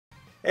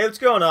Hey, what's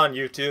going on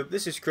YouTube?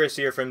 This is Chris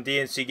here from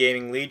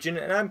D&CGaming Legion,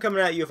 and I'm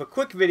coming at you with a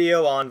quick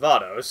video on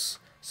Vados.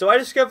 So I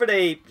discovered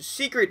a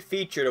secret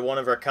feature to one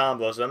of her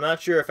combos that I'm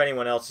not sure if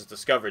anyone else has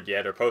discovered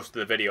yet or posted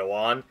the video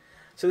on.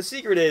 So the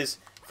secret is,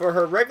 for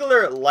her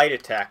regular light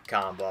attack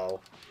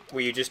combo,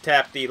 where you just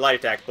tap the light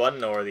attack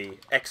button or the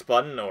X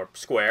button or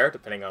square,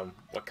 depending on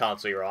what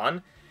console you're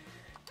on,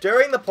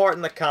 during the part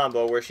in the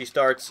combo where she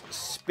starts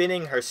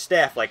spinning her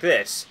staff like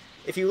this,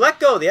 if you let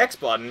go of the X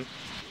button,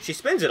 she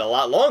spins it a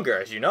lot longer,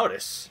 as you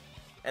notice.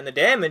 And the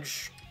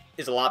damage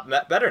is a lot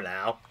better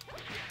now.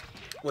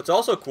 What's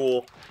also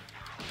cool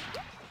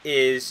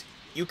is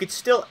you could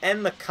still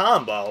end the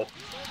combo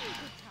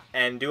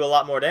and do a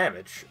lot more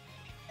damage.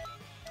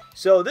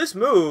 So this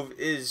move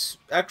is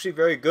actually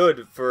very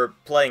good for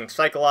playing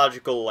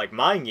psychological, like,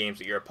 mind games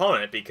with your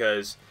opponent,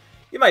 because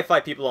you might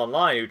fight people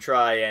online who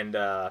try and,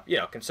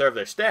 conserve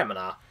their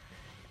stamina.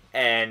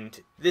 And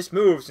this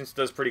move, since it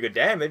does pretty good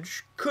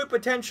damage, could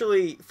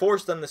potentially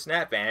force them to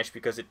snap vanish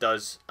because it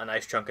does a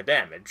nice chunk of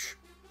damage.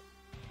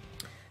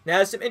 Now,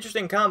 there's some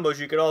interesting combos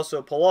you could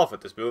also pull off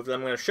with this move that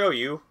I'm going to show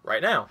you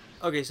right now.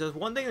 Okay, so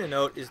one thing to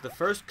note is the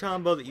first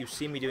combo that you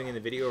see me doing in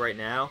the video right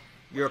now,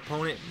 your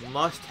opponent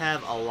must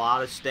have a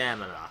lot of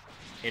stamina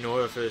in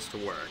order for this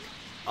to work.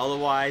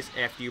 Otherwise,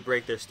 after you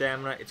break their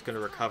stamina, it's going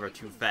to recover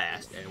too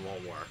fast and it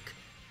won't work.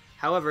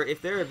 However, if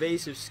their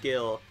evasive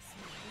skill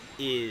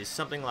is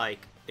something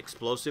like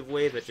explosive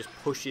wave that just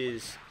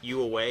pushes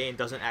you away and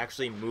doesn't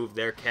actually move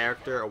their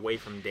character away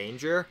from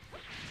danger,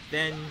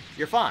 then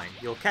you're fine.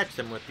 You'll catch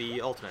them with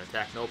the ultimate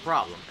attack, no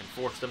problem, and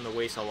force them to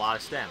waste a lot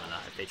of stamina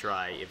if they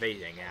try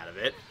evading out of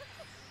it.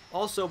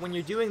 Also, when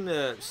you're doing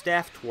the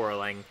staff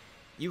twirling,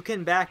 you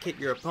can back hit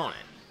your opponent.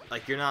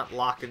 Like, you're not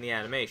locked in the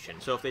animation.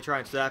 So if they try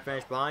and staff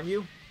vanish behind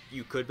you,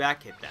 you could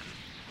back hit them.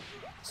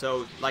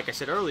 So, like I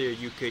said earlier,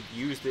 you could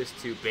use this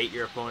to bait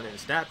your opponent into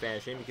snap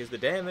vanishing because the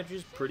damage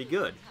is pretty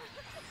good.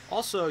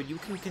 Also, you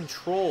can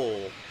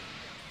control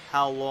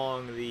how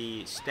long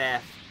the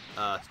staff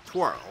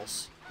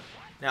twirls.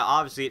 Now,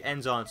 obviously, it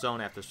ends on its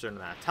own after a certain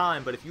amount of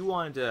time, but if you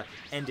wanted to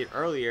end it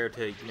earlier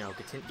to,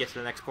 get to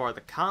the next part of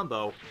the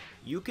combo,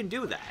 you can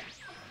do that.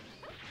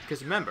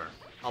 Because remember,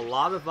 a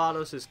lot of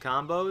Vados'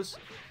 combos,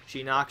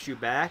 she knocks you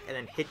back and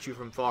then hits you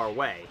from far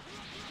away,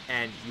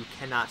 and you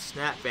cannot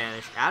snap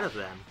vanish out of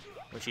them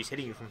when she's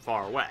hitting you from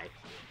far away.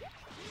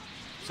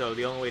 So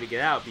the only way to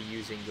get out would be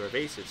using your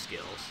evasive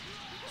skills.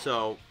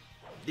 So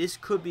this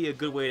could be a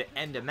good way to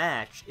end a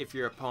match if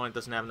your opponent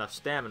doesn't have enough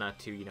stamina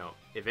to,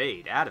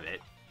 evade out of it.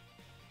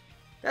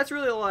 That's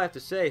really all I have to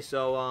say,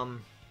 so,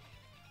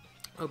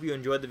 hope you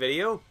enjoyed the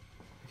video.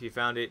 If you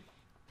found it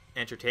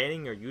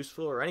entertaining or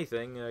useful or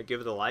anything,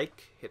 give it a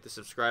like, hit the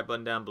subscribe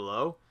button down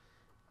below,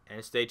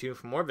 and stay tuned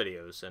for more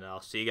videos, and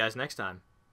I'll see you guys next time.